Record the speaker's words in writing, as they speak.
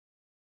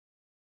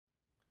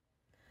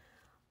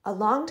A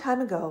long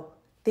time ago,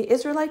 the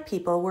Israelite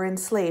people were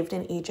enslaved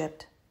in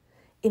Egypt.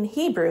 In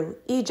Hebrew,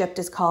 Egypt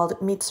is called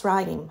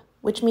Mitzrayim,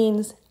 which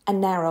means a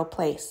narrow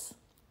place.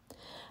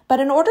 But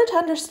in order to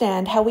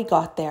understand how we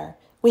got there,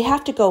 we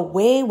have to go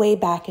way, way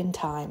back in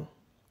time.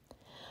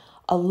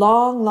 A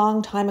long,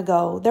 long time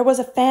ago, there was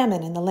a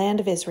famine in the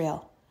land of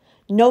Israel.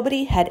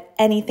 Nobody had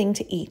anything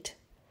to eat.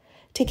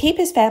 To keep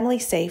his family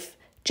safe,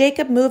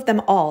 Jacob moved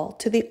them all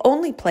to the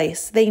only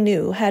place they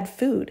knew had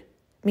food,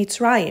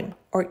 Mitzrayim,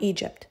 or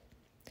Egypt.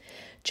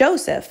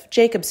 Joseph,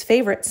 Jacob's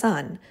favorite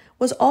son,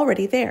 was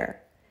already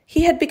there.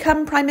 He had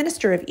become prime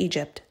minister of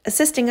Egypt,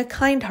 assisting a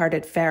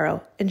kind-hearted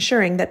pharaoh,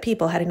 ensuring that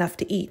people had enough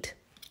to eat.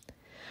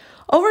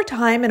 Over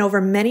time and over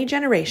many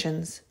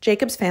generations,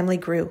 Jacob's family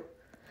grew.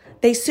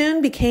 They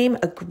soon became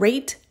a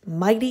great,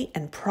 mighty,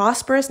 and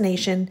prosperous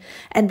nation,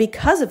 and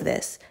because of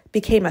this,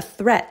 became a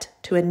threat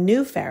to a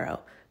new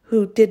pharaoh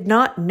who did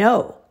not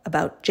know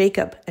about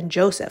Jacob and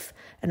Joseph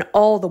and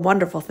all the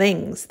wonderful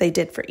things they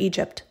did for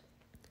Egypt.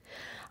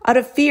 Out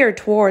of fear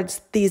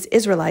towards these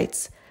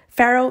Israelites,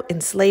 Pharaoh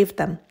enslaved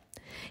them.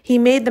 He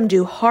made them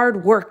do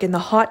hard work in the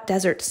hot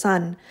desert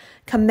sun,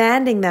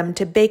 commanding them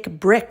to bake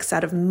bricks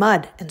out of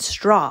mud and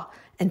straw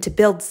and to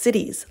build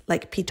cities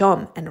like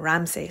Pitom and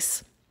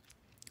Ramses.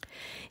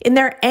 In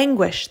their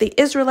anguish, the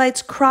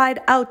Israelites cried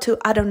out to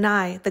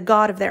Adonai, the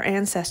God of their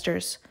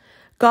ancestors.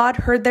 God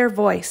heard their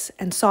voice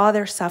and saw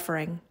their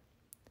suffering.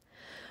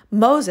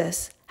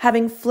 Moses,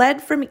 having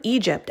fled from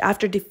Egypt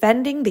after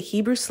defending the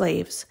Hebrew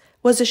slaves,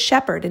 was a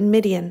shepherd in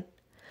Midian.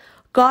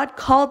 God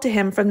called to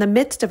him from the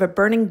midst of a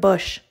burning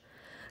bush.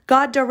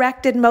 God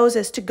directed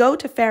Moses to go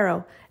to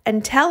Pharaoh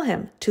and tell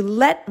him to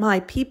let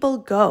my people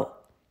go.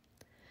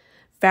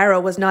 Pharaoh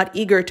was not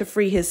eager to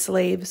free his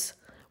slaves.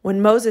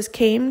 When Moses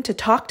came to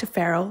talk to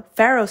Pharaoh,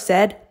 Pharaoh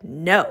said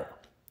no.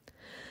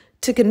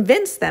 To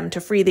convince them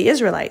to free the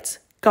Israelites,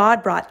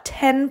 God brought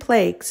 10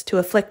 plagues to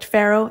afflict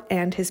Pharaoh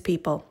and his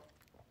people.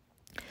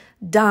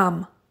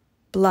 Dam,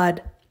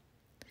 blood.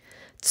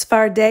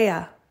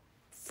 Tzfardea,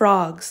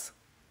 frogs.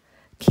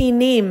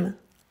 Kinim,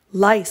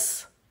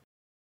 lice.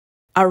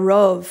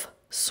 Arov,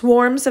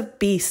 swarms of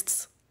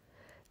beasts.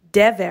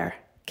 Dever,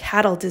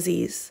 cattle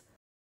disease.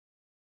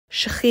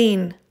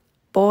 Shechin,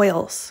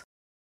 boils.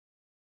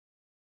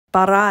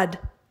 Barad,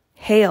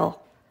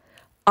 hail.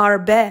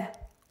 Arbe,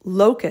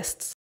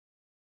 locusts.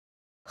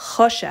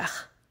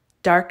 Choshech,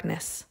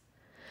 darkness.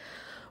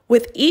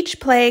 With each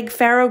plague,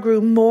 Pharaoh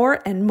grew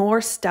more and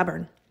more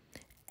stubborn.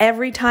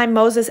 Every time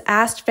Moses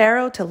asked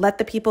Pharaoh to let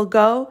the people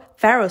go,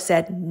 Pharaoh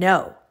said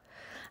no.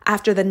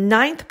 After the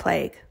 9th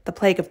plague, the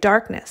plague of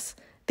darkness,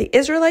 the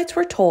Israelites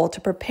were told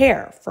to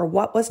prepare for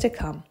what was to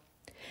come.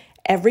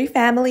 Every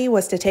family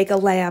was to take a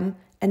lamb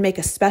and make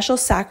a special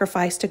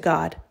sacrifice to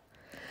God.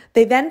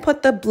 They then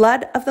put the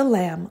blood of the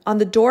lamb on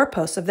the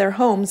doorposts of their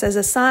homes as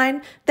a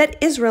sign that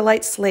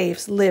Israelite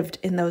slaves lived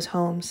in those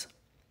homes.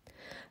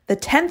 The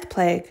 10th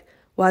plague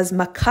was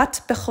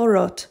Makat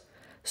Bechorot,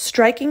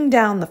 striking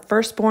down the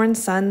firstborn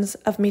sons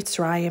of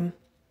Mitzrayim.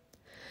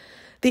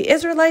 The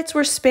Israelites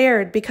were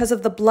spared because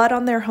of the blood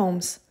on their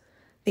homes.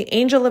 The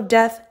angel of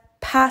death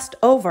passed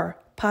over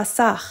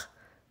Pasach,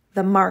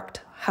 the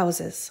marked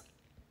houses.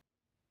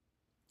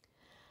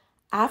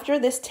 After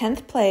this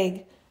 10th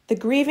plague, the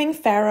grieving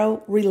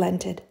Pharaoh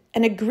relented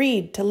and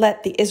agreed to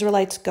let the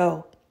Israelites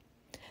go.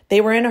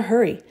 They were in a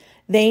hurry.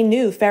 They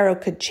knew Pharaoh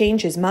could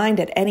change his mind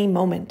at any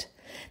moment.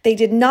 They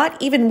did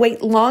not even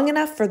wait long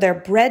enough for their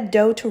bread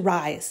dough to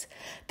rise.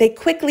 They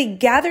quickly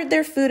gathered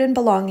their food and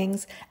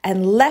belongings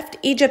and left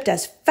Egypt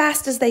as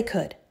fast as they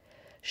could.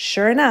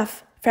 Sure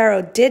enough,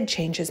 Pharaoh did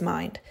change his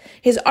mind.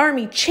 His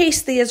army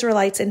chased the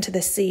Israelites into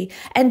the sea,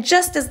 and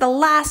just as the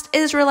last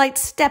Israelite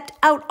stepped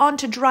out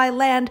onto dry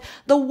land,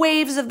 the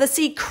waves of the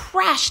sea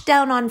crashed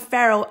down on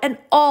Pharaoh and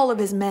all of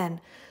his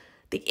men.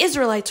 The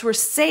Israelites were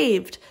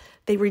saved.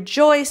 They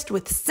rejoiced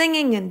with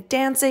singing and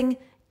dancing,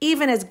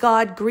 even as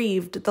God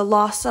grieved the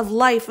loss of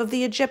life of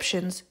the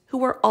Egyptians, who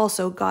were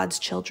also God's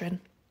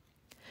children.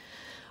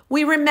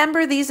 We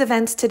remember these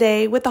events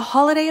today with the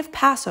holiday of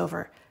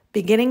Passover,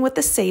 beginning with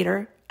the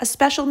Seder, a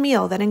special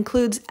meal that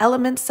includes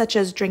elements such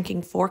as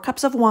drinking 4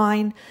 cups of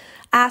wine,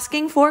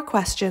 asking 4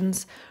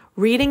 questions,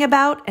 reading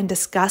about and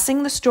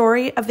discussing the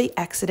story of the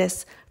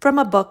Exodus from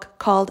a book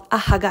called a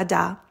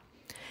Haggadah,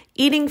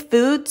 eating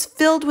foods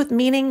filled with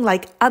meaning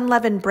like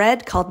unleavened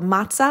bread called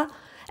matzah,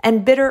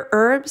 and bitter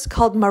herbs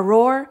called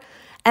maror,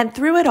 and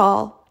through it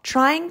all,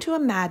 trying to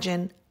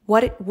imagine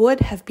what it would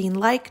have been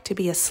like to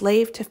be a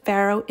slave to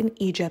Pharaoh in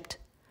Egypt.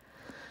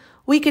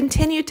 We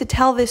continue to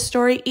tell this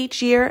story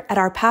each year at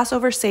our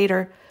Passover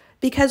Seder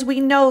because we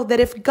know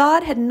that if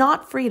God had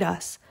not freed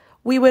us,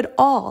 we would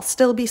all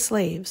still be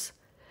slaves.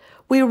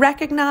 We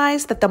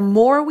recognize that the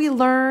more we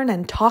learn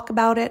and talk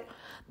about it,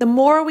 the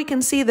more we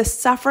can see the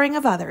suffering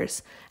of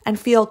others and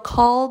feel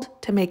called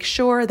to make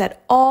sure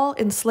that all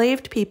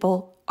enslaved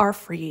people are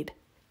freed,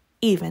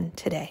 even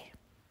today.